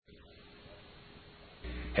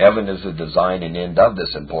Heaven is the design and end of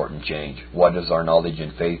this important change. What is our knowledge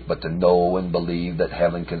and faith but to know and believe that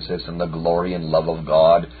heaven consists in the glory and love of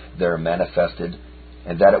God there manifested,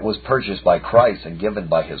 and that it was purchased by Christ and given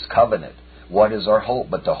by His covenant? What is our hope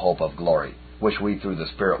but the hope of glory, which we through the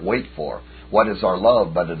Spirit wait for? What is our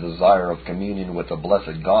love but a desire of communion with the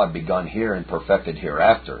blessed God begun here and perfected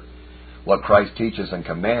hereafter? What Christ teaches and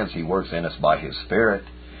commands He works in us by His Spirit.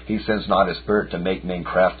 He sends not His Spirit to make men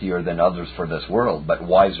craftier than others for this world, but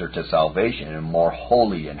wiser to salvation and more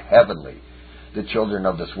holy and heavenly. The children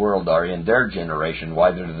of this world are in their generation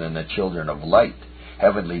wiser than the children of light.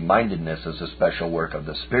 Heavenly mindedness is a special work of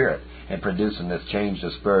the Spirit. In producing this change,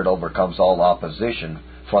 the Spirit overcomes all opposition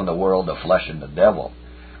from the world, the flesh, and the devil.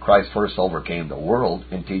 Christ first overcame the world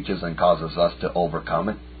and teaches and causes us to overcome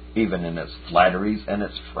it, even in its flatteries and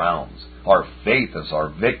its frowns. Our faith is our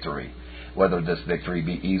victory. Whether this victory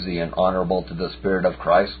be easy and honorable to the Spirit of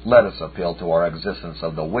Christ, let us appeal to our existence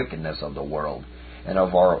of the wickedness of the world and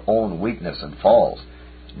of our own weakness and falls.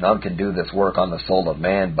 None can do this work on the soul of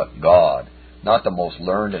man but God, not the most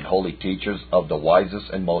learned and holy teachers of the wisest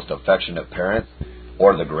and most affectionate parents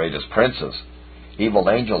or the greatest princes. Evil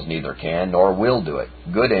angels neither can nor will do it.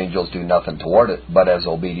 Good angels do nothing toward it, but as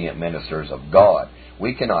obedient ministers of God.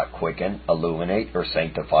 We cannot quicken, illuminate, or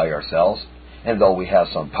sanctify ourselves. And though we have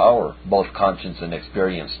some power, both conscience and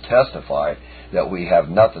experience testify that we have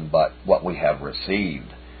nothing but what we have received.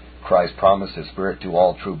 Christ promised His Spirit to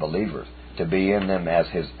all true believers, to be in them as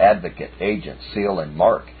His advocate, agent, seal, and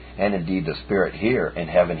mark. And indeed the Spirit here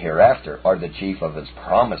and heaven hereafter are the chief of His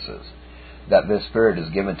promises. That this Spirit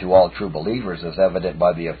is given to all true believers is evident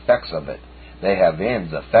by the effects of it. They have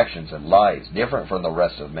ends, affections, and lives different from the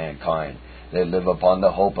rest of mankind. They live upon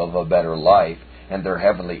the hope of a better life, and their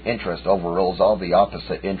heavenly interest overrules all the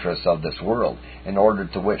opposite interests of this world, in order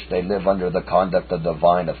to which they live under the conduct of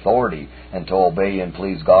divine authority, and to obey and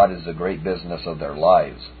please God is the great business of their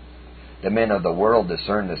lives. The men of the world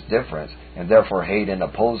discern this difference, and therefore hate and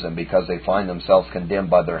oppose Him because they find themselves condemned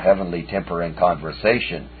by their heavenly temper and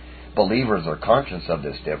conversation. Believers are conscious of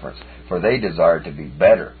this difference, for they desire to be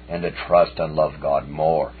better, and to trust and love God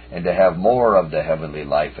more, and to have more of the heavenly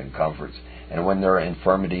life and comforts. And when their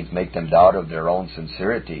infirmities make them doubt of their own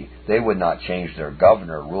sincerity, they would not change their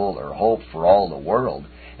governor, rule, or hope for all the world.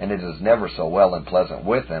 And it is never so well and pleasant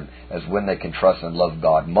with them as when they can trust and love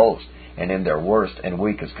God most. And in their worst and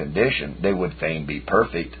weakest condition, they would fain be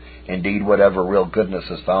perfect. Indeed, whatever real goodness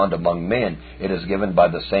is found among men, it is given by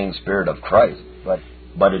the same Spirit of Christ.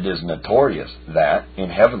 But it is notorious that, in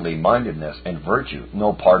heavenly mindedness and virtue,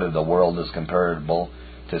 no part of the world is comparable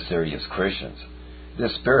to serious Christians.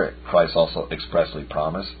 This Spirit, Christ also expressly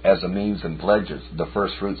promised, as a means and pledges, the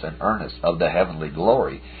first fruits and earnest of the heavenly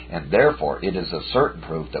glory, and therefore it is a certain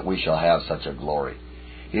proof that we shall have such a glory.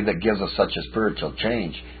 He that gives us such a spiritual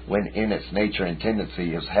change, when in its nature and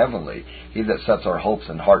tendency is heavenly, He that sets our hopes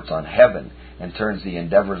and hearts on heaven, and turns the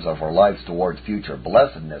endeavors of our lives towards future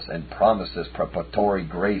blessedness, and promises preparatory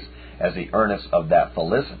grace as the earnest of that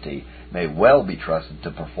felicity, may well be trusted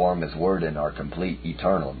to perform His word in our complete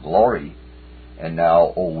eternal glory. And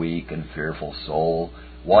now, O weak and fearful soul,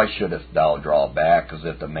 why shouldest thou draw back as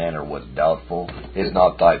if the manner was doubtful? Is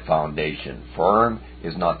not thy foundation firm?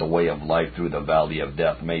 Is not the way of life through the valley of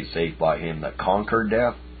death made safe by Him that conquered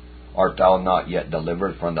death? Art thou not yet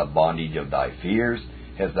delivered from the bondage of thy fears?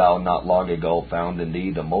 Hast thou not long ago found in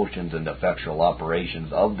thee the motions and effectual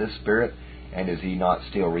operations of this Spirit? And is He not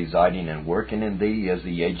still residing and working in thee as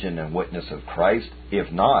the agent and witness of Christ?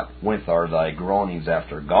 If not, whence are thy groanings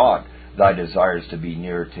after God? Thy desires to be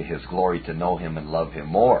nearer to His glory, to know Him and love Him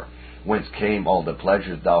more? Whence came all the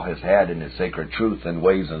pleasures thou hast had in His sacred truth and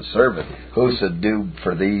ways and service? Who subdued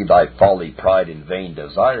for thee thy folly, pride, and vain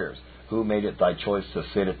desires? Who made it thy choice to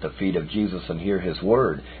sit at the feet of Jesus and hear His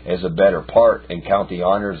word as a better part, and count the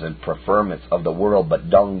honors and preferments of the world but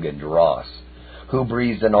dung and dross? Who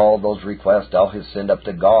breathed in all those requests thou hast sent up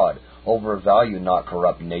to God? Overvalue not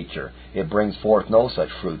corrupt nature. It brings forth no such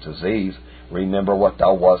fruits as these. Remember what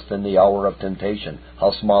thou wast in the hour of temptation,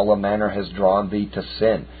 how small a manner has drawn thee to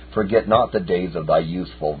sin. Forget not the days of thy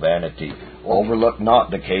youthful vanity. Overlook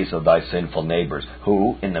not the case of thy sinful neighbors,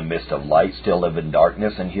 who, in the midst of light, still live in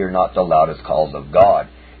darkness, and hear not the loudest calls of God.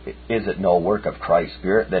 Is it no work of Christ's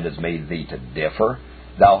Spirit that has made thee to differ?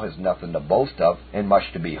 Thou hast nothing to boast of, and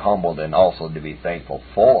much to be humbled, and also to be thankful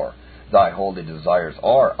for. Thy holy desires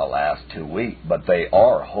are, alas, too weak, but they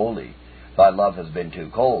are holy. Thy love has been too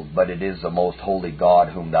cold, but it is the most holy God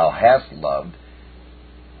whom thou hast loved.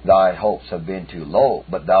 Thy hopes have been too low,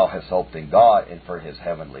 but thou hast hoped in God and for His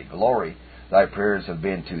heavenly glory. Thy prayers have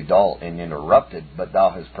been too dull and interrupted, but thou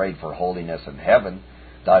hast prayed for holiness in heaven.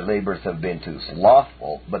 Thy labours have been too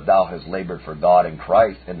slothful, but thou hast laboured for God and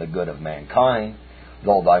Christ and the good of mankind.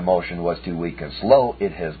 Though thy motion was too weak and slow,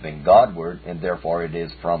 it has been Godward, and therefore it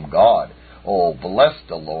is from God. Oh, bless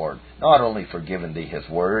the Lord, not only for giving thee his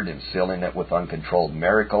word and sealing it with uncontrolled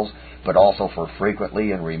miracles, but also for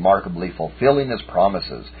frequently and remarkably fulfilling his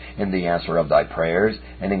promises in the answer of thy prayers,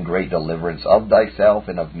 and in great deliverance of thyself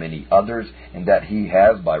and of many others, and that he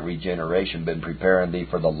has by regeneration been preparing thee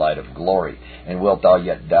for the light of glory. And wilt thou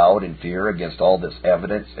yet doubt and fear against all this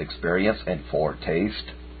evidence, experience, and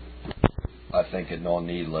foretaste? I think it no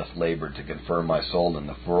needless labor to confirm my soul in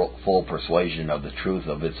the full persuasion of the truth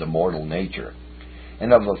of its immortal nature,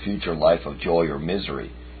 and of a future life of joy or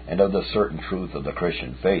misery, and of the certain truth of the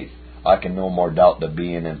Christian faith. I can no more doubt the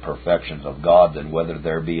being and perfections of God than whether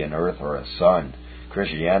there be an earth or a sun.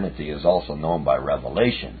 Christianity is also known by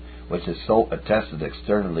revelation, which is so attested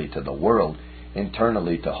externally to the world,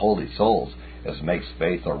 internally to holy souls, as makes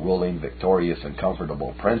faith a ruling, victorious, and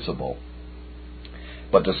comfortable principle.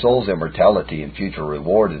 But the soul's immortality and future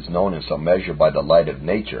reward is known in some measure by the light of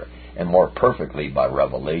nature, and more perfectly by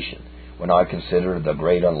revelation. When I consider the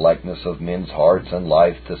great unlikeness of men's hearts and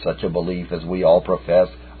life to such a belief as we all profess,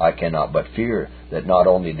 I cannot but fear that not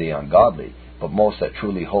only the ungodly, but most that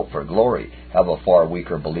truly hope for glory, have a far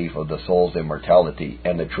weaker belief of the soul's immortality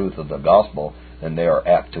and the truth of the gospel than they are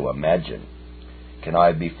apt to imagine. Can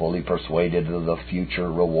I be fully persuaded of the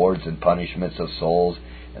future rewards and punishments of souls,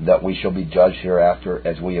 and that we shall be judged hereafter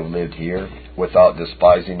as we have lived here, without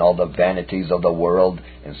despising all the vanities of the world,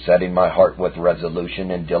 and setting my heart with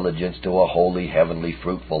resolution and diligence to a holy, heavenly,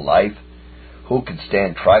 fruitful life? Who could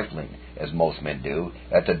stand trifling, as most men do,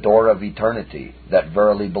 at the door of eternity, that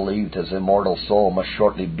verily believed his immortal soul must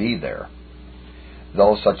shortly be there?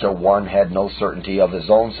 Though such a one had no certainty of his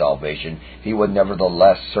own salvation, he would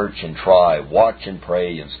nevertheless search and try, watch and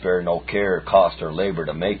pray, and spare no care, cost, or labor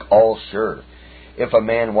to make all sure. If a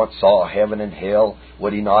man once saw heaven and hell,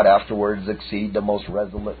 would he not afterwards exceed the most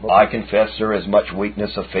resolute? I confess there is much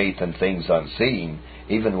weakness of faith in things unseen,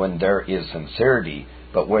 even when there is sincerity,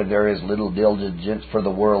 but where there is little diligence for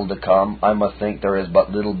the world to come, I must think there is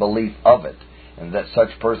but little belief of it, and that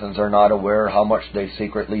such persons are not aware how much they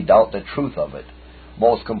secretly doubt the truth of it.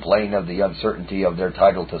 Most complain of the uncertainty of their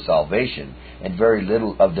title to salvation, and very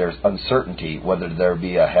little of their uncertainty whether there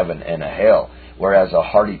be a heaven and a hell, whereas a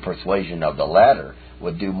hearty persuasion of the latter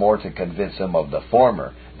would do more to convince them of the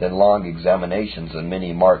former than long examinations and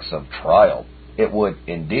many marks of trial. It would,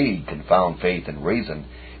 indeed, confound faith and reason,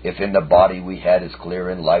 if in the body we had as clear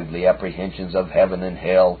and lively apprehensions of heaven and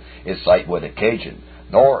hell as sight would occasion,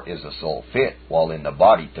 nor is the soul fit, while in the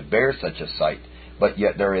body, to bear such a sight. But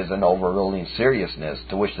yet there is an overruling seriousness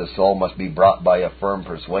to which the soul must be brought by a firm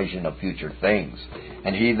persuasion of future things.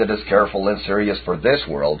 And he that is careful and serious for this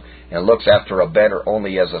world, and looks after a better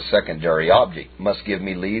only as a secondary object, must give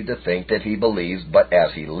me leave to think that he believes but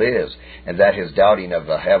as he lives, and that his doubting of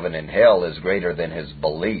the heaven and hell is greater than his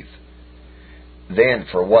belief. Then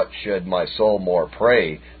for what should my soul more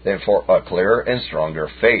pray than for a clearer and stronger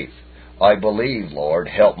faith? I believe, Lord,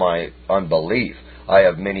 help my unbelief. I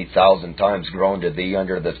have many thousand times groaned to thee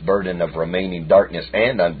under this burden of remaining darkness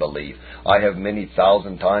and unbelief. I have many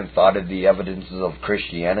thousand times thought of the evidences of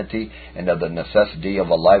Christianity and of the necessity of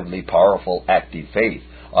a lively, powerful, active faith.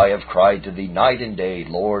 I have cried to thee night and day,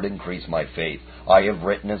 Lord, increase my faith. I have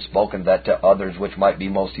written and spoken that to others which might be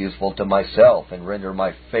most useful to myself and render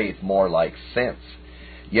my faith more like sense.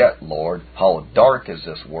 Yet, Lord, how dark is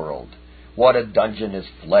this world! What a dungeon is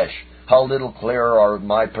flesh! How little clearer are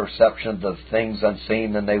my perceptions of things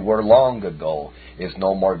unseen than they were long ago! Is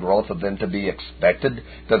no more growth of them to be expected?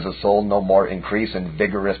 Does the soul no more increase in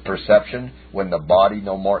vigorous perception, when the body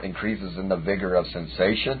no more increases in the vigor of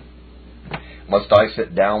sensation? Must I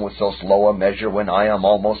sit down with so slow a measure when I am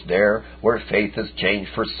almost there, where faith is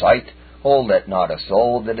changed for sight? Oh, let not a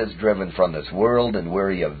soul that is driven from this world and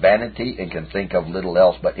weary of vanity and can think of little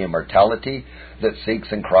else but immortality, that seeks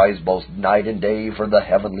and cries both night and day for the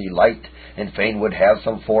heavenly light, and fain would have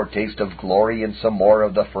some foretaste of glory and some more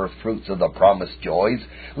of the first fruits of the promised joys,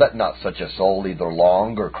 let not such a soul either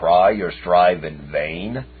long or cry or strive in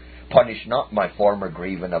vain. Punish not my former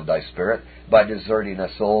grieving of thy spirit by deserting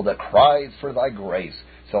a soul that cries for thy grace,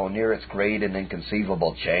 so near its great and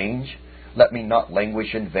inconceivable change. Let me not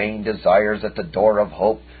languish in vain desires at the door of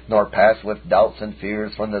hope, nor pass with doubts and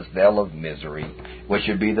fears from this vale of misery, which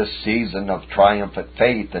should be the season of triumphant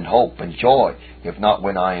faith and hope and joy, if not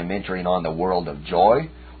when I am entering on the world of joy.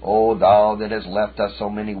 O Thou that hast left us so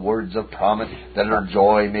many words of promise, that our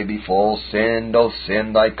joy may be full, send, O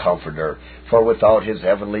send Thy Comforter. For without His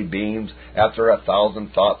heavenly beams, after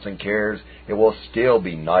 1,000 thoughts and cares, it will still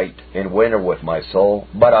be night and winter with my soul.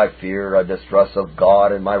 But I fear a distrust of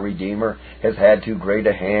God and my Redeemer has had too great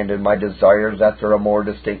a hand in my desires after a more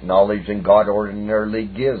distinct knowledge than God ordinarily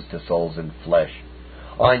gives to souls in flesh.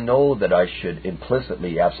 I know that I should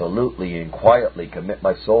implicitly, absolutely, and quietly commit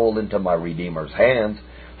my soul into my Redeemer's hands,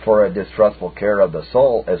 for a distrustful care of the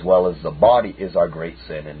soul as well as the body is our great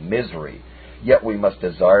sin and misery. Yet we must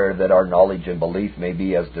desire that our knowledge and belief may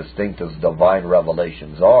be as distinct as divine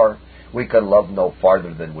revelations are. We can love no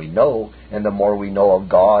farther than we know, and the more we know of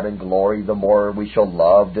God and glory, the more we shall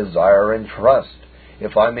love, desire, and trust.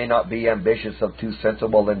 If I may not be ambitious of too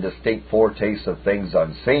sensible and distinct foretastes of things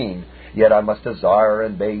unseen, yet I must desire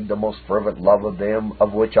and beg the most fervent love of them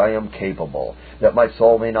of which I am capable, that my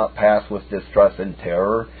soul may not pass with distrust and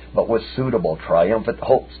terror, but with suitable, triumphant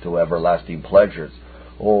hopes to everlasting pleasures.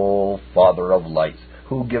 O Father of lights,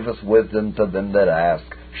 who givest wisdom to them that ask,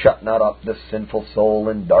 shut not up this sinful soul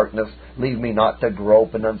in darkness. Leave me not to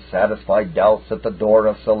grope in unsatisfied doubts at the door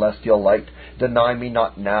of celestial light. Deny me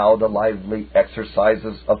not now the lively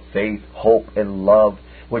exercises of faith, hope, and love,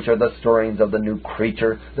 which are the stirrings of the new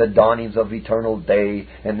creature, the dawnings of eternal day,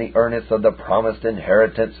 and the earnest of the promised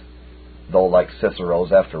inheritance. Though, like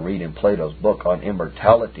Cicero's after reading Plato's book on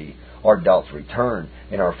immortality, our doubts return,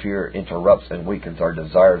 and our fear interrupts and weakens our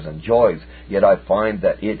desires and joys, yet I find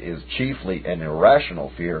that it is chiefly an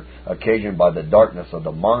irrational fear, occasioned by the darkness of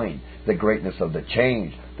the mind, the greatness of the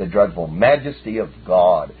change, the dreadful majesty of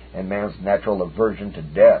God, and man's natural aversion to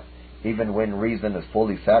death, even when reason is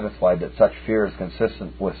fully satisfied that such fear is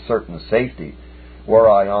consistent with certain safety. Were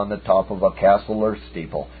I on the top of a castle or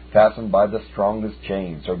steeple, fastened by the strongest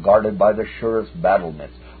chains, or guarded by the surest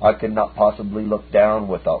battlements, I could not possibly look down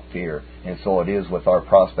without fear, and so it is with our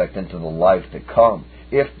prospect into the life to come.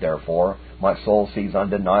 If, therefore, my soul sees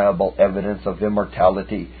undeniable evidence of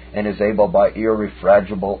immortality, and is able by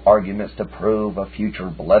irrefragable arguments to prove a future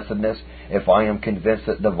blessedness, if I am convinced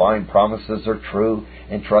that divine promises are true,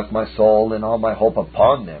 and trust my soul and all my hope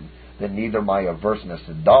upon them, then neither my averseness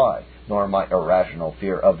to die, nor my irrational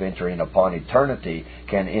fear of entering upon eternity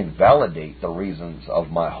can invalidate the reasons of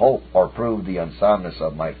my hope, or prove the unsoundness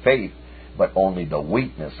of my faith, but only the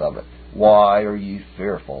weakness of it. Why are ye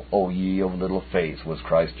fearful, O ye of little faith? Was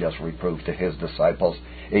Christ just reproved to His disciples.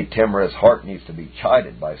 A timorous heart needs to be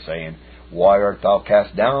chided by saying, Why art thou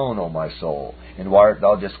cast down, O my soul? And why art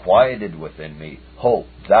thou disquieted within me? Hope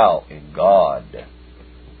thou in God.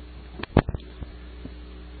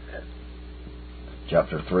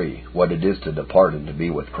 Chapter 3. What it is to depart and to be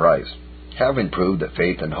with Christ. Having proved that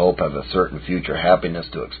faith and hope have a certain future happiness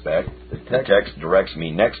to expect, the text directs me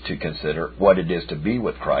next to consider what it is to be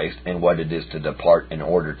with Christ and what it is to depart in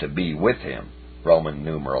order to be with Him. Roman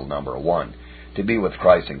numeral number 1. To be with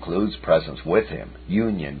Christ includes presence with Him,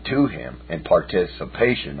 union to Him, and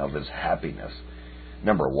participation of His happiness.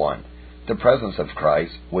 Number 1. The presence of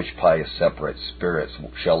Christ, which pious separate spirits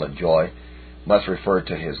shall enjoy, must refer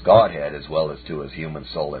to His Godhead as well as to His human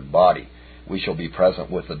soul and body. We shall be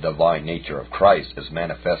present with the divine nature of Christ as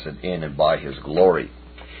manifested in and by His glory.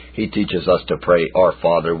 He teaches us to pray, Our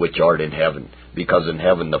Father which art in heaven, because in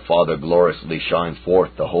heaven the Father gloriously shines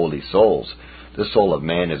forth the holy souls. The soul of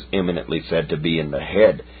man is eminently said to be in the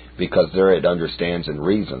head, because there it understands and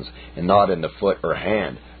reasons, and not in the foot or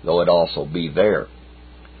hand, though it also be there.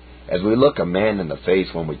 As we look a man in the face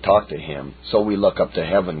when we talk to him, so we look up to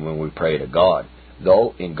heaven when we pray to God.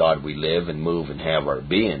 Though in God we live and move and have our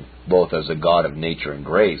being, both as a God of nature and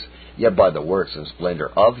grace, yet by the works and splendor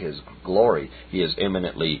of His glory He is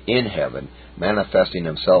eminently in heaven, manifesting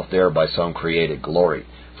Himself there by some created glory,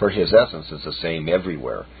 for His essence is the same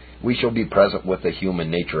everywhere. We shall be present with the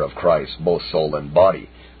human nature of Christ, both soul and body.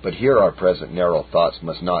 But here our present narrow thoughts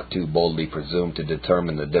must not too boldly presume to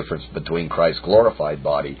determine the difference between Christ's glorified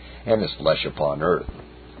body and His flesh upon earth,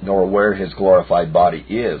 nor where His glorified body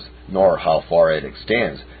is, nor how far it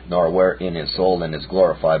extends, nor wherein His soul and His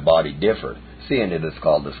glorified body differ, seeing it is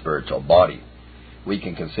called the spiritual body. We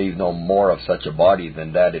can conceive no more of such a body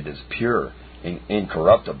than that it is pure,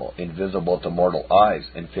 incorruptible, invisible to mortal eyes,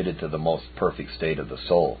 and fitted to the most perfect state of the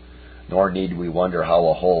soul. Nor need we wonder how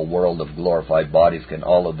a whole world of glorified bodies can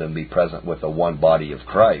all of them be present with the one body of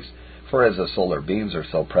Christ. For as the solar beams are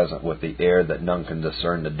so present with the air that none can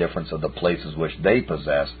discern the difference of the places which they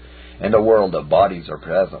possess, and a world of bodies are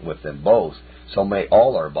present with them both, so may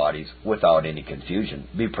all our bodies, without any confusion,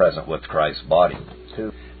 be present with Christ's body.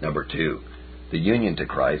 Number 2. The union to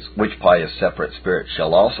Christ, which pious separate spirits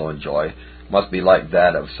shall also enjoy, must be like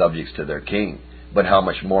that of subjects to their king. but how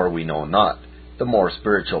much more we know not. The more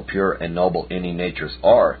spiritual, pure, and noble any natures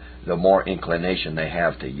are, the more inclination they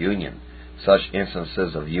have to union. Such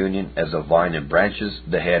instances of union as of vine and branches,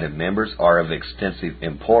 the head and members, are of extensive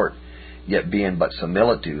import, yet being but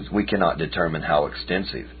similitudes, we cannot determine how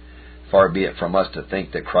extensive. Far be it from us to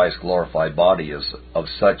think that Christ's glorified body is of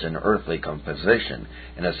such an earthly composition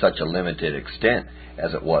and of such a limited extent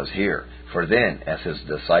as it was here. For then, as his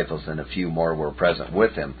disciples and a few more were present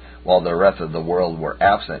with him, while the rest of the world were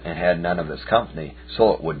absent and had none of his company,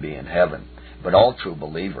 so it would be in heaven. But all true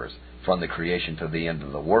believers, from the creation to the end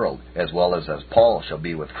of the world, as well as Paul, shall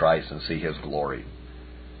be with Christ and see his glory.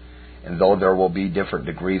 And though there will be different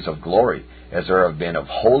degrees of glory, as there have been of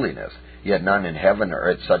holiness, yet none in heaven are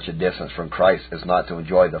at such a distance from Christ as not to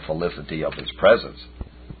enjoy the felicity of his presence.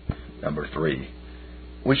 Number 3.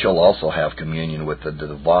 We shall also have communion with the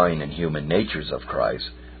divine and human natures of Christ,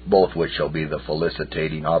 both which shall be the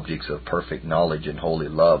felicitating objects of perfect knowledge and holy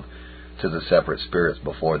love to the separate spirits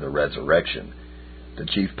before the resurrection. The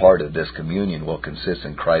chief part of this communion will consist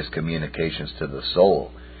in Christ's communications to the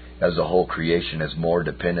soul, as the whole creation is more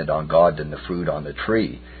dependent on God than the fruit on the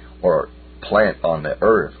tree, or plant on the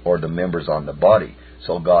earth, or the members on the body.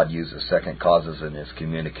 So God uses second causes in his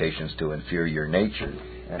communications to inferior nature,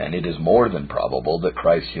 and it is more than probable that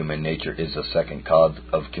Christ's human nature is the second cause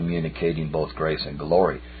of communicating both grace and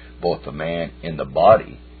glory, both the man in the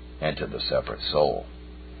body and to the separate soul.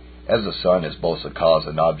 As the sun is both a cause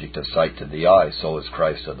and object of sight to the eye, so is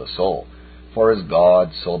Christ to the soul. For as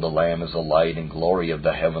God, so the Lamb is the light and glory of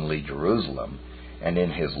the heavenly Jerusalem, and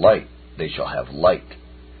in his light they shall have light.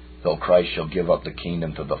 Though Christ shall give up the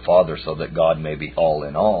kingdom to the Father, so that God may be all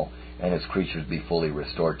in all, and his creatures be fully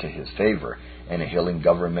restored to his favor, and a healing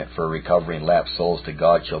government for recovering lapsed souls to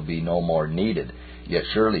God shall be no more needed, yet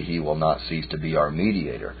surely he will not cease to be our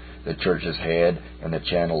mediator, the church's head, and the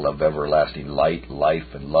channel of everlasting light, life,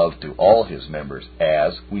 and love to all his members,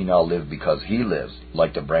 as we now live because he lives,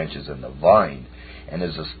 like the branches in the vine. And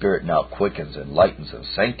as the Spirit now quickens, enlightens, and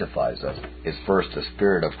sanctifies us, is first the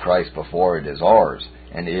Spirit of Christ before it is ours,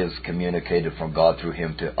 and is communicated from God through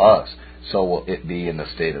him to us, so will it be in the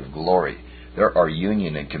state of glory. There our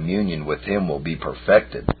union and communion with him will be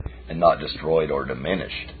perfected, and not destroyed or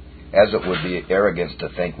diminished. As it would be arrogance to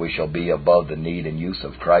think we shall be above the need and use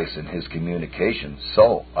of Christ in his communication,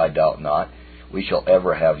 so, I doubt not, we shall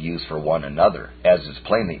ever have use for one another, as is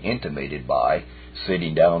plainly intimated by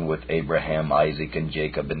sitting down with Abraham, Isaac, and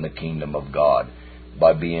Jacob in the kingdom of God,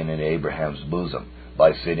 by being in Abraham's bosom,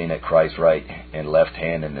 by sitting at Christ's right and left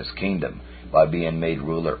hand in his kingdom, by being made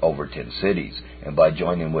ruler over 10 cities, and by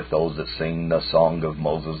joining with those that sing the song of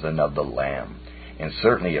Moses and of the Lamb. And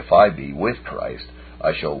certainly if I be with Christ,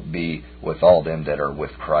 I shall be with all them that are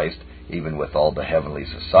with Christ, even with all the heavenly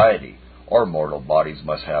society. Our mortal bodies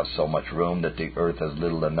must have so much room that the earth is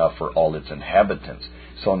little enough for all its inhabitants.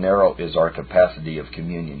 So narrow is our capacity of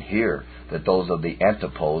communion here, that those of the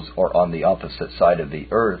antipodes, or on the opposite side of the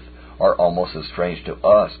earth, are almost as strange to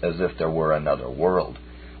us as if there were another world.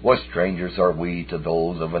 What strangers are we to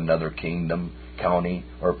those of another kingdom, county,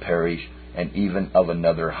 or parish, and even of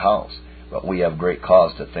another house? But we have great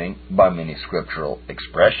cause to think, by many scriptural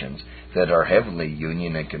expressions, that our heavenly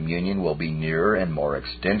union and communion will be nearer and more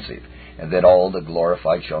extensive, and that all the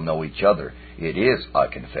glorified shall know each other. It is, I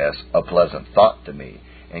confess, a pleasant thought to me,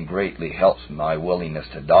 and greatly helps my willingness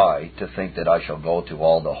to die, to think that I shall go to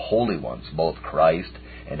all the holy ones, both Christ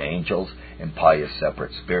and angels and pious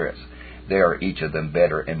separate spirits. They are each of them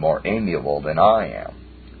better and more amiable than I am.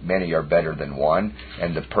 Many are better than one,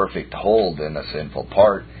 and the perfect whole than a sinful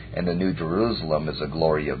part, and the New Jerusalem is the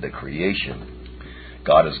glory of the creation.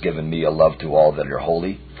 God has given me a love to all that are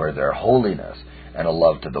holy for their holiness, and a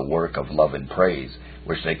love to the work of love and praise,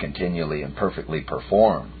 which they continually and perfectly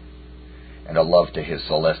perform, and a love to his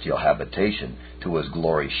celestial habitation, to his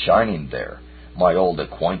glory shining there. My old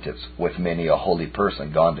acquaintance with many a holy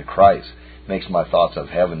person gone to Christ makes my thoughts of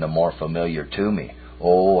heaven the more familiar to me.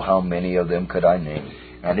 Oh, how many of them could I name?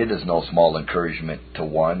 And it is no small encouragement to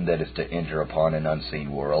one that is to enter upon an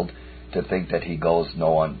unseen world, to think that he goes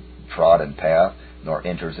no untrodden path, nor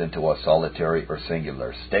enters into a solitary or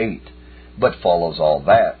singular state, but follows all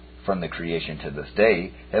that, from the creation to this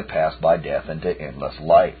day, have passed by death into endless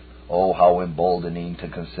life. Oh, how emboldening to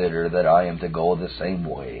consider that I am to go the same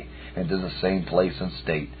way, and to the same place and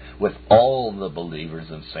state, with all the believers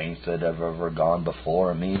and saints that have ever gone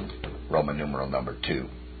before me. Roman numeral number 2.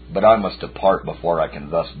 But I must depart before I can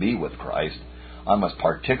thus be with Christ. I must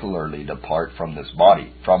particularly depart from this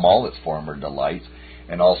body, from all its former delights,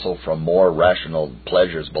 and also from more rational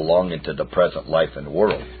pleasures belonging to the present life and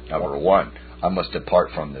world. Number 1, I must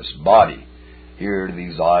depart from this body. Here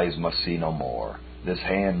these eyes must see no more, this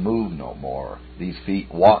hand move no more, these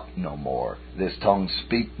feet walk no more, this tongue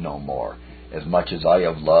speak no more. As much as I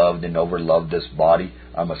have loved and overloved this body,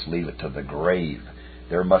 I must leave it to the grave.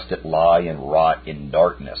 There must it lie and rot in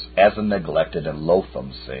darkness, as a neglected and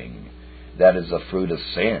loathsome thing. That is the fruit of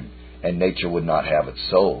sin, and nature would not have it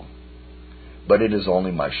so. But it is only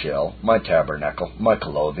my shell, my tabernacle, my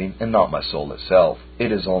clothing, and not my soul itself.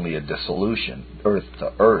 It is only a dissolution, earth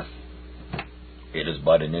to earth. It is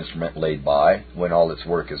but an instrument laid by, when all its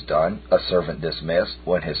work is done, a servant dismissed,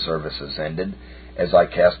 when his service is ended, as I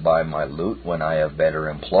cast by my lute when I have better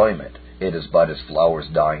employment. It is but as flowers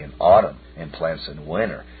die in autumn, and plants in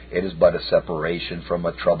winter. It is but a separation from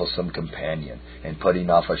a troublesome companion, and putting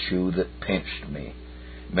off a shoe that pinched me.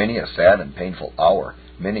 Many a sad and painful hour,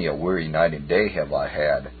 many a weary night and day have I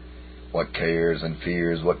had. What cares and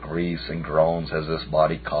fears, what griefs and groans has this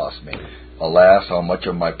body cost me? Alas, how much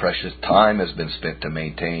of my precious time has been spent to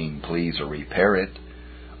maintain, please, or repair it.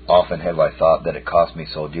 Often have I thought that it cost me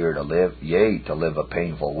so dear to live, yea, to live a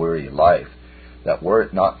painful, weary life, that were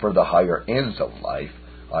it not for the higher ends of life,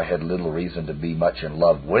 I had little reason to be much in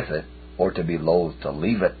love with it, or to be loath to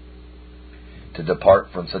leave it. To depart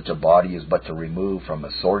from such a body is but to remove from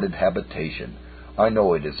a sordid habitation. I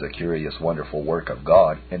know it is a curious, wonderful work of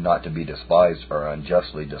God, and not to be despised or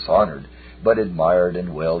unjustly dishonored, but admired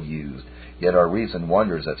and well used. Yet our reason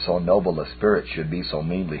wonders that so noble a spirit should be so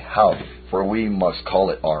meanly housed, for we must call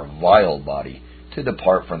it our vile body. To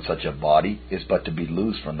depart from such a body is but to be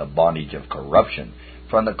loosed from the bondage of corruption,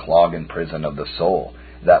 from the clog and prison of the soul.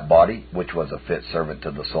 That body, which was a fit servant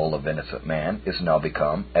to the soul of innocent man, is now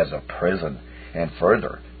become as a prison. And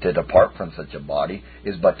further, to depart from such a body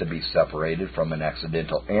is but to be separated from an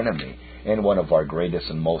accidental enemy, and one of our greatest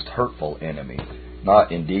and most hurtful enemies.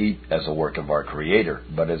 Not, indeed, as a work of our Creator,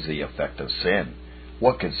 but as the effect of sin.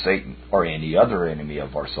 What could Satan, or any other enemy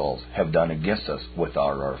of our souls, have done against us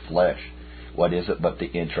without our flesh? What is it but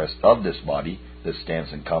the interest of this body that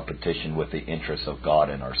stands in competition with the interests of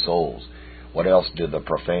God in our souls? What else do the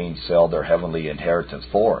profane sell their heavenly inheritance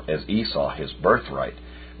for, as Esau his birthright?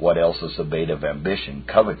 What else is the bait of ambition,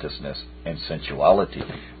 covetousness, and sensuality?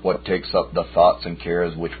 What takes up the thoughts and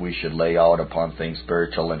cares which we should lay out upon things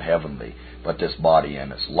spiritual and heavenly, but this body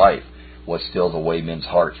and its life? What steals away men's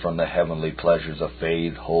hearts from the heavenly pleasures of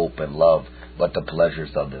faith, hope, and love, but the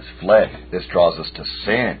pleasures of this flesh? This draws us to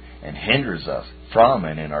sin, and hinders us from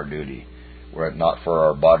and in our duty. Were it not for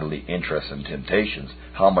our bodily interests and temptations,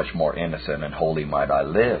 how much more innocent and holy might I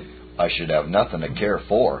live? I should have nothing to care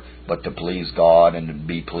for, but to please God and to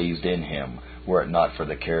be pleased in Him. Were it not for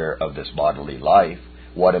the care of this bodily life,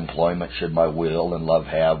 what employment should my will and love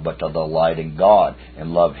have but to delight in God,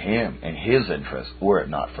 and love Him and His interests, were it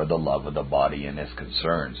not for the love of the body and its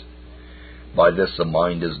concerns? By this the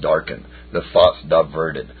mind is darkened, the thoughts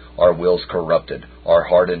diverted, our wills corrupted, our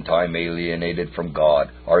heart and time alienated from God,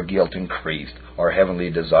 our guilt increased, our heavenly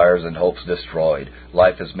desires and hopes destroyed,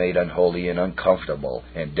 life is made unholy and uncomfortable,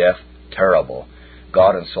 and death terrible.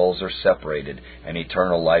 God and souls are separated, and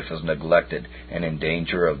eternal life is neglected, and in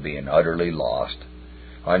danger of being utterly lost.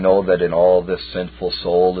 I know that in all this sinful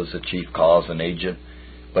soul is the chief cause and agent,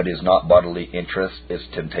 but is not bodily interest, its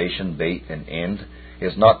temptation, bait, and end?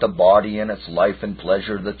 Is not the body and its life and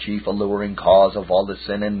pleasure the chief alluring cause of all the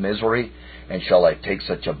sin and misery? And shall I take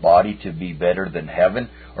such a body to be better than heaven,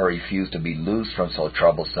 or refuse to be loosed from so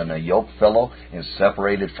troublesome a yokefellow, and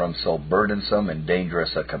separated from so burdensome and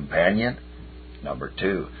dangerous a companion? Number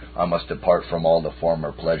 2, I must depart from all the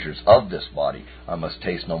former pleasures of this body. I must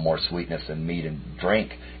taste no more sweetness in meat and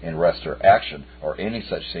drink, in rest or action, or any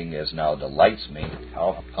such thing as now delights me.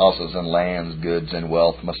 Houses and lands, goods and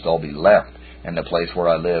wealth must all be left, and the place where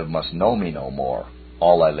I live must know me no more.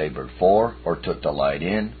 All I labored for, or took delight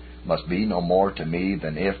in, must be no more to me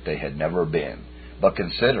than if they had never been. But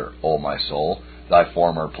consider, O my soul, thy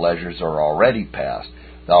former pleasures are already past.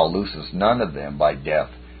 Thou loosest none of them by death,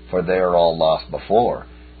 for they are all lost before,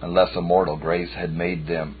 unless immortal grace had made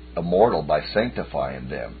them immortal by sanctifying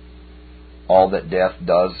them. All that death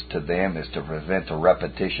does to them is to prevent a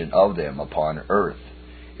repetition of them upon earth.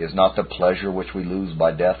 Is not the pleasure which we lose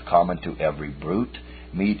by death common to every brute?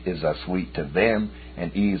 Meat is as sweet to them,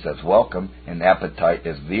 and ease as welcome, and appetite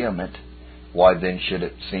as vehement. Why then should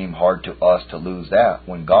it seem hard to us to lose that,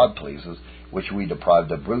 when God pleases, which we deprive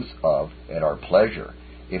the brutes of at our pleasure?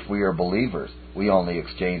 If we are believers, we only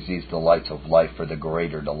exchange these delights of life for the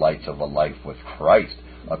greater delights of a life with Christ,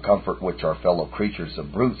 a comfort which our fellow creatures the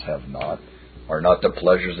brutes have not. Are not the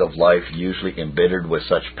pleasures of life usually embittered with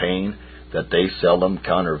such pain that they seldom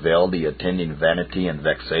countervail the attending vanity and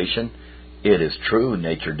vexation? It is true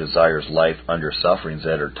nature desires life under sufferings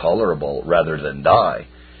that are tolerable rather than die,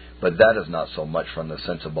 but that is not so much from the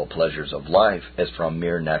sensible pleasures of life as from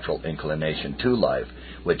mere natural inclination to life,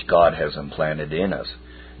 which God has implanted in us.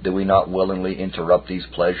 Do we not willingly interrupt these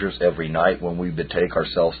pleasures every night when we betake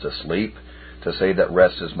ourselves to sleep? To say that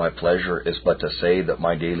rest is my pleasure is but to say that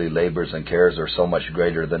my daily labors and cares are so much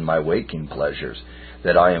greater than my waking pleasures,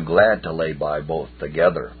 that I am glad to lay by both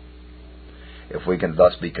together. If we can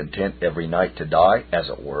thus be content every night to die, as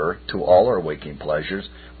it were, to all our waking pleasures,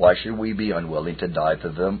 why should we be unwilling to die to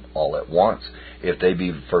them all at once? If they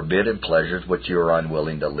be forbidden pleasures which you are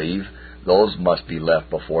unwilling to leave, those must be left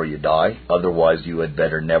before you die, otherwise you had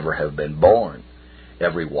better never have been born.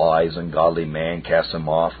 Every wise and godly man casts them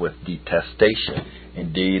off with detestation.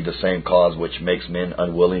 Indeed, the same cause which makes men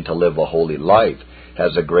unwilling to live a holy life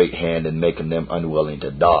has a great hand in making them unwilling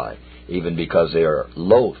to die, even because they are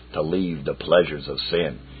loath to leave the pleasures of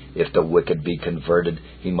sin. If the wicked be converted,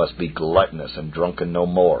 he must be gluttonous and drunken no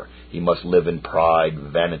more. He must live in pride,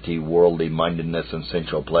 vanity, worldly mindedness, and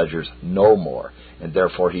sensual pleasures no more, and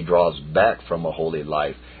therefore he draws back from a holy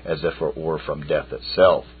life as if it were from death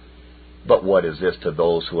itself. But what is this to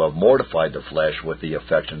those who have mortified the flesh with the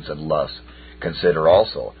affections and lusts? Consider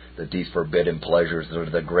also that these forbidden pleasures are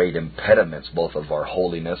the great impediments both of our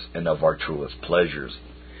holiness and of our truest pleasures.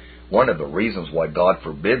 One of the reasons why God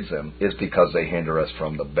forbids them is because they hinder us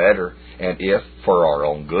from the better, and if, for our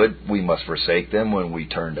own good, we must forsake them when we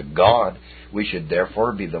turn to God, we should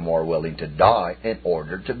therefore be the more willing to die in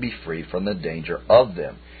order to be free from the danger of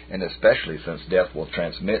them, and especially since death will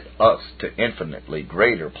transmit us to infinitely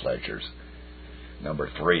greater pleasures. Number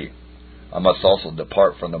 3. I must also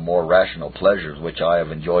depart from the more rational pleasures which I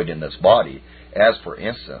have enjoyed in this body, as, for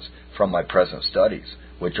instance, from my present studies,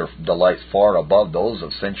 which are delights far above those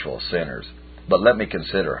of sensual sinners. But let me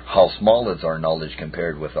consider how small is our knowledge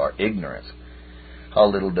compared with our ignorance. How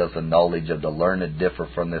little does the knowledge of the learned differ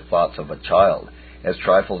from the thoughts of a child. As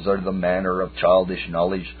trifles are the manner of childish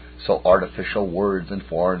knowledge, so artificial words and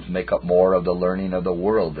forms make up more of the learning of the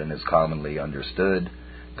world than is commonly understood.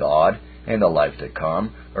 God and the life to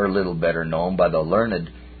come are little better known by the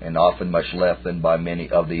learned, and often much less than by many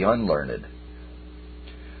of the unlearned.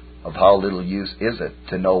 Of how little use is it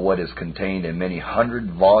to know what is contained in many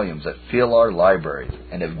hundred volumes that fill our libraries,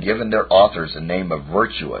 and have given their authors the name of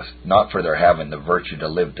virtuous, not for their having the virtue to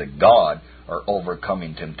live to God, or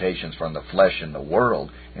overcoming temptations from the flesh and the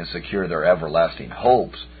world, and secure their everlasting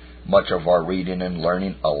hopes. Much of our reading and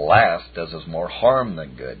learning, alas, does us more harm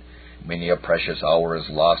than good. Many a precious hour is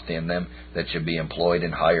lost in them that should be employed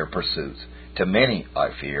in higher pursuits. To many, I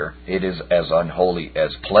fear, it is as unholy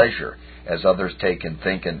as pleasure, as others take in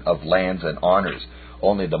thinking of lands and honors,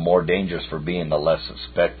 only the more dangerous for being the less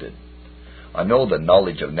suspected. I know the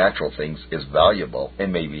knowledge of natural things is valuable,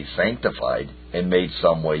 and may be sanctified, and made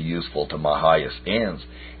some way useful to my highest ends,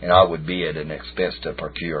 and I would be at an expense to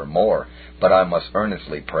procure more, but I must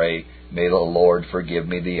earnestly pray, may the Lord forgive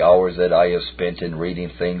me the hours that I have spent in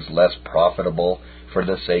reading things less profitable, for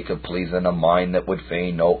the sake of pleasing a mind that would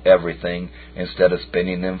fain know everything, instead of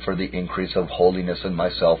spending them for the increase of holiness in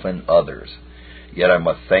myself and others. Yet I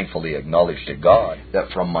must thankfully acknowledge to God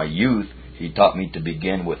that from my youth He taught me to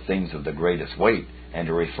begin with things of the greatest weight, and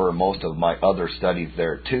to refer most of my other studies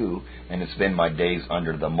thereto, and to spend my days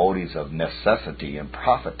under the motives of necessity and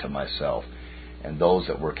profit to myself, and those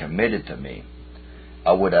that were committed to me.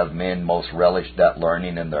 I would have men most relish that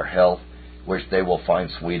learning in their health, which they will find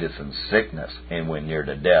sweetest in sickness, and when near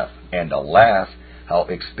to death. And alas, how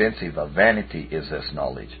expensive a vanity is this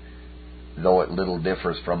knowledge! Though it little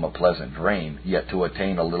differs from a pleasant dream, yet to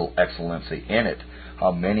attain a little excellency in it,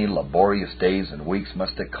 how many laborious days and weeks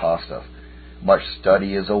must it cost us? Much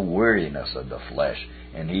study is a weariness of the flesh,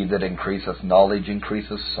 and he that increaseth knowledge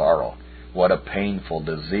increaseth sorrow. What a painful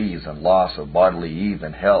disease and loss of bodily ease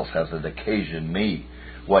and health has it occasioned me!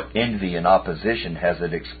 What envy and opposition has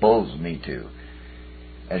it exposed me to!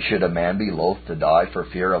 And should a man be loath to die for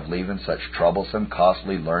fear of leaving such troublesome,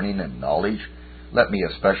 costly learning and knowledge? Let me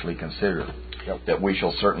especially consider that we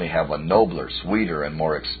shall certainly have a nobler, sweeter, and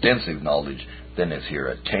more extensive knowledge than is here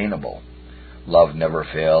attainable. Love never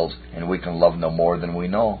fails, and we can love no more than we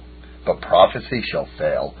know. But prophecy shall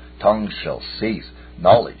fail, tongues shall cease,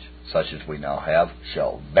 knowledge, such as we now have,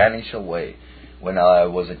 shall vanish away. When I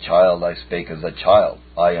was a child, I spake as a child.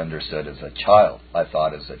 I understood as a child. I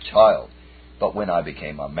thought as a child. But when I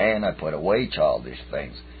became a man, I put away childish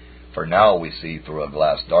things. For now we see through a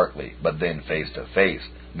glass darkly, but then face to face.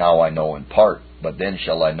 Now I know in part, but then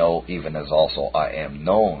shall I know even as also I am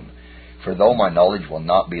known. For though my knowledge will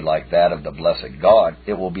not be like that of the blessed God,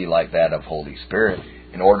 it will be like that of Holy Spirit,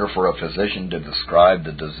 In order for a physician to describe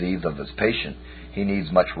the disease of his patient, he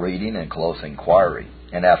needs much reading and close inquiry,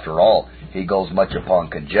 and after all, he goes much upon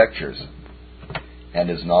conjectures, and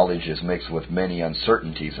his knowledge is mixed with many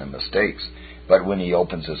uncertainties and mistakes. But when he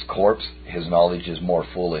opens his corpse, his knowledge is more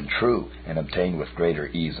full and true, and obtained with greater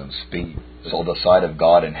ease and speed. So the sight of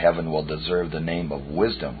God in heaven will deserve the name of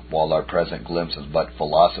wisdom, while our present glimpse is but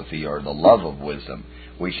philosophy or the love of wisdom.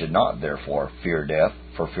 We should not, therefore, fear death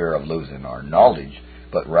for fear of losing our knowledge,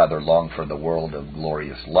 but rather long for the world of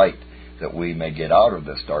glorious light, that we may get out of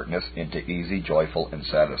this darkness into easy, joyful, and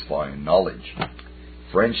satisfying knowledge.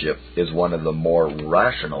 Friendship is one of the more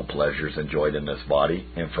rational pleasures enjoyed in this body,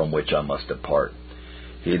 and from which I must depart.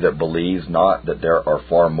 He that believes not that there are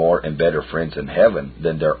far more and better friends in heaven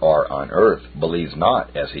than there are on earth believes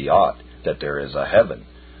not, as he ought, that there is a heaven.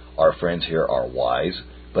 Our friends here are wise,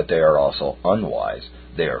 but they are also unwise.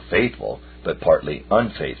 They are faithful, but partly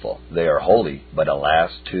unfaithful. They are holy, but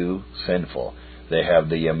alas, too sinful. They have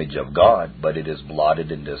the image of God, but it is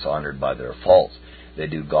blotted and dishonored by their faults. They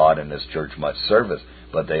do God and His church much service,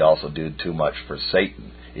 but they also do too much for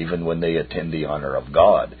Satan. Even when they attend the honor of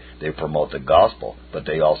God, they promote the gospel, but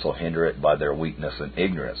they also hinder it by their weakness and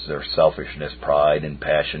ignorance, their selfishness, pride, and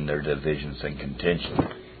passion, their divisions and contention.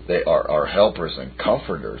 They are our helpers and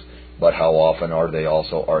comforters, but how often are they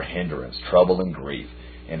also our hindrance, trouble, and grief?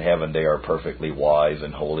 In heaven they are perfectly wise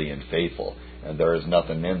and holy and faithful, and there is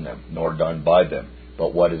nothing in them, nor done by them,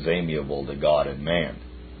 but what is amiable to God and man.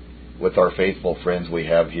 With our faithful friends we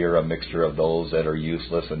have here a mixture of those that are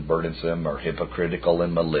useless and burdensome or hypocritical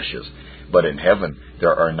and malicious. But in heaven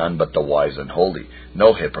there are none but the wise and holy,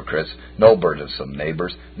 no hypocrites, no burdensome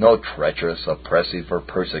neighbors, no treacherous, oppressive, or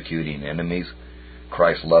persecuting enemies.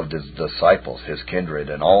 Christ loved His disciples, His kindred,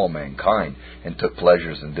 and all mankind, and took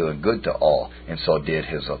pleasures in doing good to all, and so did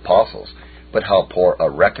His apostles. But how poor a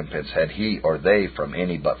recompense had he or they from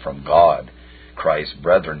any but from God? Christ's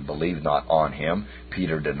brethren believed not on Him.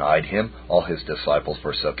 Peter denied Him. All His disciples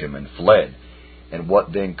forsook Him and fled. And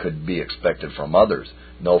what then could be expected from others?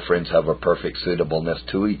 No friends have a perfect suitableness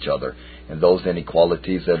to each other, and those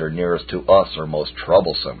inequalities that are nearest to us are most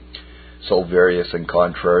troublesome. So various and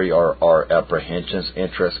contrary are our apprehensions,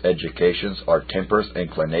 interests, educations, our tempers,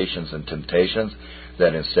 inclinations, and temptations,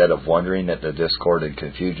 that instead of wondering at the discord and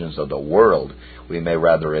confusions of the world, we may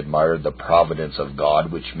rather admire the providence of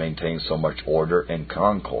God, which maintains so much order and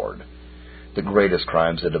concord. The greatest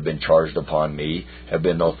crimes that have been charged upon me have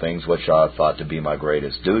been those things which I have thought to be my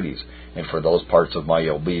greatest duties, and for those parts of my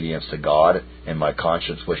obedience to God and my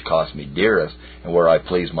conscience which cost me dearest, and where I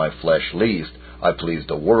please my flesh least, I please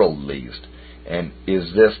the world least. And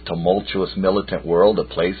is this tumultuous militant world a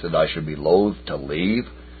place that I should be loath to leave?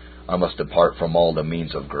 I must depart from all the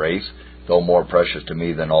means of grace, though more precious to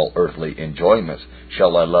me than all earthly enjoyments.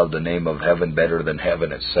 Shall I love the name of heaven better than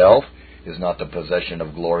heaven itself? Is not the possession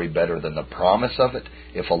of glory better than the promise of it?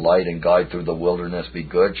 If a light and guide through the wilderness be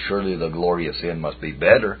good, surely the glorious end must be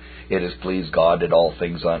better. It has pleased God that all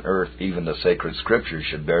things on earth, even the sacred Scriptures,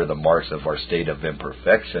 should bear the marks of our state of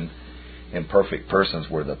imperfection. Imperfect persons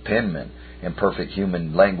were the penmen. Imperfect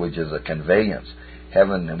human language is a conveyance.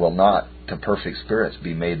 Heaven will not, to perfect spirits,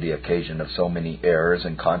 be made the occasion of so many errors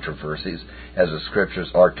and controversies as the Scriptures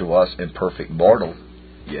are to us imperfect mortals.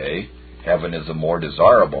 Yea, heaven is the more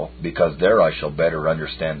desirable, because there I shall better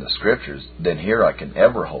understand the Scriptures than here I can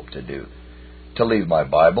ever hope to do. To leave my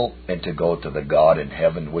Bible, and to go to the God in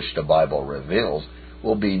heaven which the Bible reveals,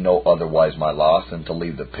 will be no otherwise my loss than to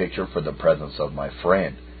leave the picture for the presence of my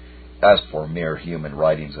friend. As for mere human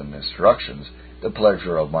writings and instructions, the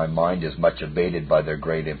pleasure of my mind is much abated by their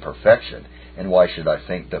great imperfection, and why should I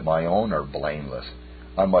think that my own are blameless?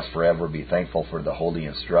 I must forever be thankful for the holy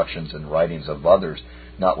instructions and writings of others,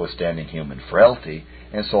 notwithstanding human frailty,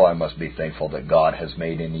 and so I must be thankful that God has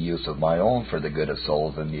made any use of my own for the good of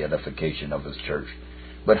souls and the edification of His church.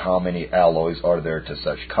 But how many alloys are there to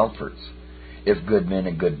such comforts? If good men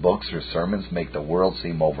and good books or sermons make the world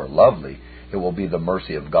seem over lovely, it will be the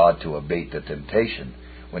mercy of God to abate the temptation,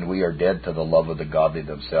 when we are dead to the love of the godly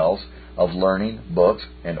themselves, of learning, books,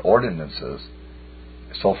 and ordinances,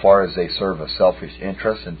 so far as they serve a selfish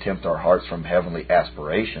interest and tempt our hearts from heavenly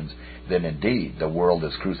aspirations, then indeed the world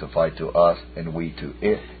is crucified to us and we to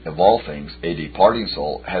it. Of all things, a departing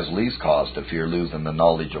soul has least cause to fear losing the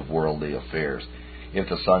knowledge of worldly affairs. If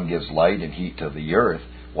the sun gives light and heat to the earth,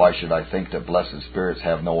 why should I think that blessed spirits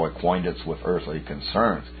have no acquaintance with earthly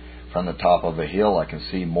concerns? From the top of a hill I can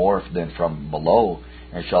see more than from below,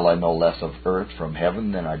 and shall I know less of earth from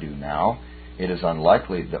heaven than I do now? It is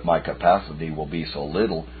unlikely that my capacity will be so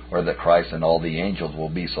little, or that Christ and all the angels will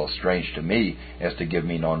be so strange to me as to give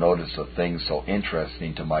me no notice of things so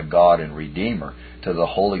interesting to my God and Redeemer, to the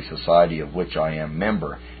holy society of which I am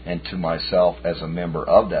member, and to myself as a member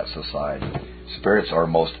of that society. Spirits are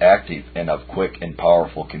most active and of quick and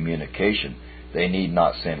powerful communication. They need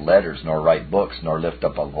not send letters, nor write books, nor lift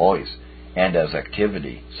up a voice. And as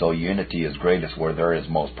activity, so unity is greatest where there is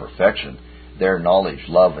most perfection. Their knowledge,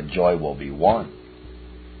 love, and joy will be one.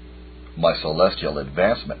 My celestial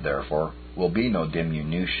advancement, therefore, will be no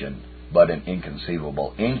diminution, but an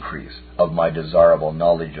inconceivable increase of my desirable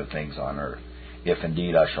knowledge of things on earth. If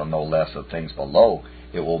indeed I shall know less of things below,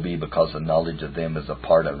 it will be because the knowledge of them is a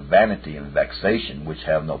part of vanity and vexation which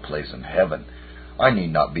have no place in heaven. I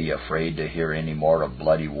need not be afraid to hear any more of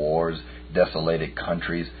bloody wars, desolated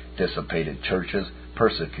countries, dissipated churches,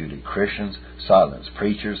 persecuted Christians, silenced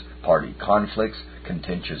preachers, party conflicts,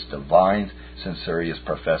 contentious divines, censorious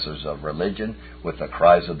professors of religion, with the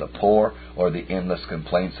cries of the poor, or the endless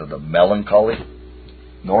complaints of the melancholy.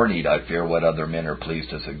 Nor need I fear what other men are pleased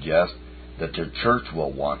to suggest, that the church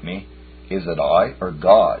will want me. Is it I or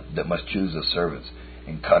God that must choose the servants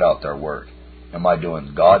and cut out their work? Am I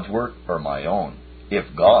doing God's work or my own?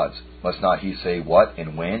 If God's, must not He say what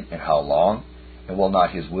and when and how long? And will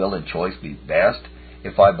not His will and choice be best?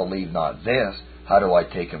 If I believe not this, how do I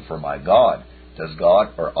take Him for my God? Does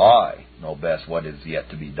God or I know best what is yet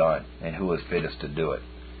to be done, and who is fittest to do it?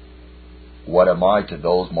 What am I to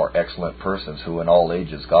those more excellent persons who in all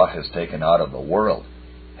ages God has taken out of the world?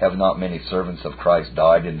 Have not many servants of Christ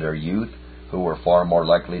died in their youth, who were far more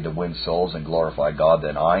likely to win souls and glorify God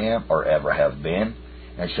than I am, or ever have been?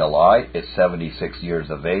 And shall I, at 76 years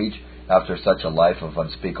of age, after such a life of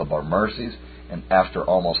unspeakable mercies, and after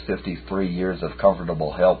almost 53 years of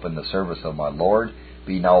comfortable help in the service of my Lord,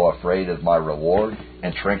 be now afraid of my reward,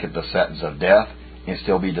 and shrink at the sentence of death, and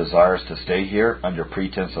still be desirous to stay here under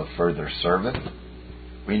pretense of further service?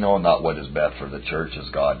 We know not what is best for the church as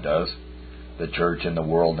God does. The church and the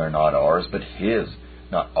world are not ours, but His.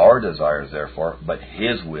 Not our desires, therefore, but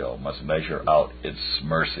His will must measure out its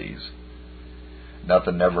mercies.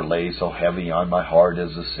 Nothing ever lays so heavy on my heart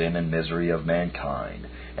as the sin and misery of mankind,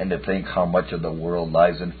 and to think how much of the world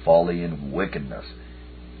lies in folly and wickedness.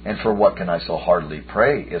 And for what can I so heartily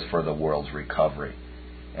pray as for the world's recovery?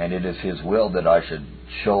 And it is His will that I should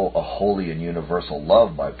show a holy and universal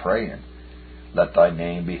love by praying. Let Thy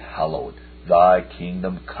name be hallowed, Thy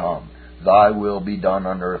kingdom come, Thy will be done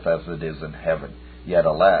on earth as it is in heaven. Yet,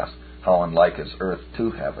 alas, how unlike is earth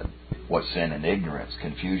to heaven! What sin and ignorance,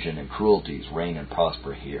 confusion and cruelties reign and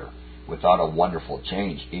prosper here! Without a wonderful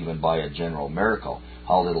change, even by a general miracle,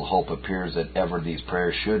 how little hope appears that ever these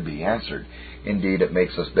prayers should be answered. Indeed, it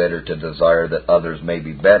makes us better to desire that others may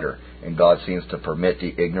be better, and God seems to permit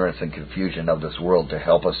the ignorance and confusion of this world to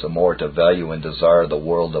help us the more to value and desire the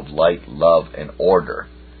world of light, love, and order.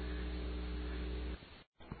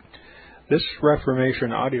 This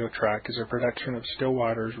Reformation audio track is a production of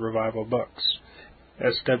Stillwater's Revival Books.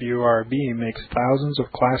 SWRB makes thousands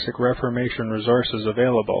of classic Reformation resources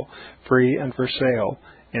available, free and for sale,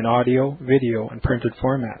 in audio, video, and printed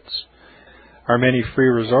formats. Our many free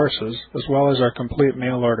resources, as well as our complete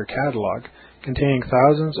mail-order catalog, containing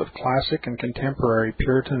thousands of classic and contemporary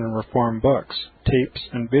Puritan and Reformed books, tapes,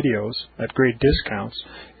 and videos at great discounts,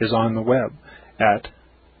 is on the web at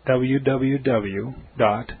www.swrb.com.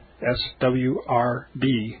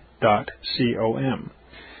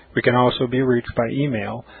 We can also be reached by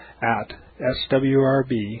email at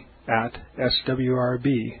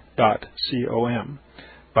swrb@swrb.com,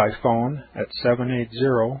 by phone at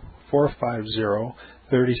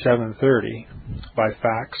 780-450-3730, by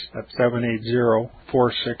fax at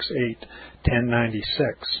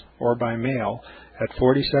 780-468-1096, or by mail at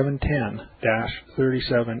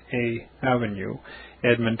 4710-37A Avenue,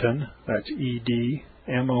 Edmonton, that's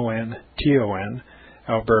Edmonton,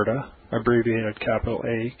 Alberta, abbreviated capital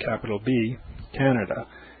A, capital B, Canada,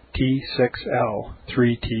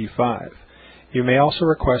 T6L3T5. You may also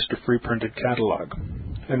request a free printed catalog.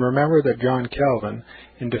 And remember that John Calvin,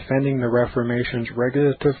 in defending the Reformation's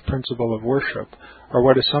regulative principle of worship, or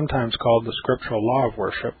what is sometimes called the scriptural law of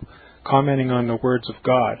worship, commenting on the words of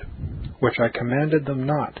God, which I commanded them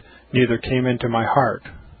not, neither came into my heart,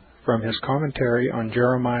 from his commentary on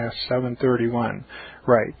Jeremiah 7:31,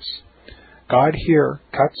 writes, God here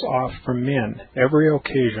cuts off from men every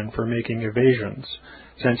occasion for making evasions,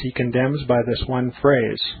 since he condemns by this one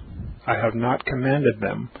phrase, I have not commanded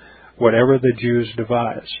them, whatever the Jews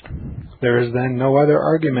devised. There is then no other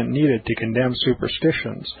argument needed to condemn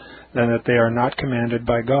superstitions than that they are not commanded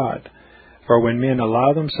by God. For when men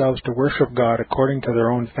allow themselves to worship God according to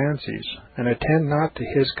their own fancies, and attend not to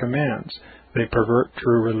His commands, they pervert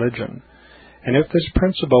true religion. And if this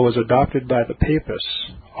principle was adopted by the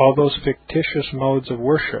Papists, all those fictitious modes of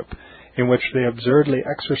worship in which they absurdly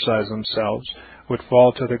exercise themselves would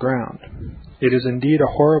fall to the ground. It is indeed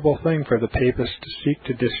a horrible thing for the Papists to seek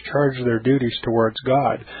to discharge their duties towards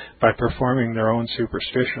God by performing their own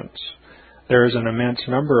superstitions. There is an immense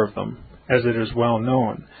number of them, as it is well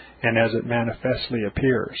known, and as it manifestly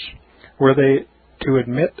appears. Were they to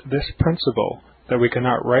admit this principle, that we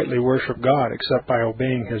cannot rightly worship God except by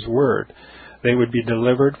obeying His word, they would be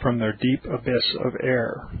delivered from their deep abyss of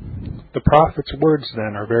error. The prophet's words,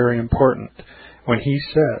 then, are very important, when he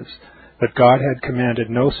says that God had commanded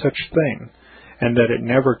no such thing, and that it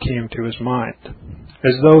never came to his mind,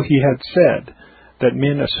 as though he had said that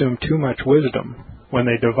men assume too much wisdom when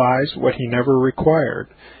they devise what he never required,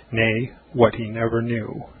 nay, what he never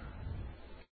knew.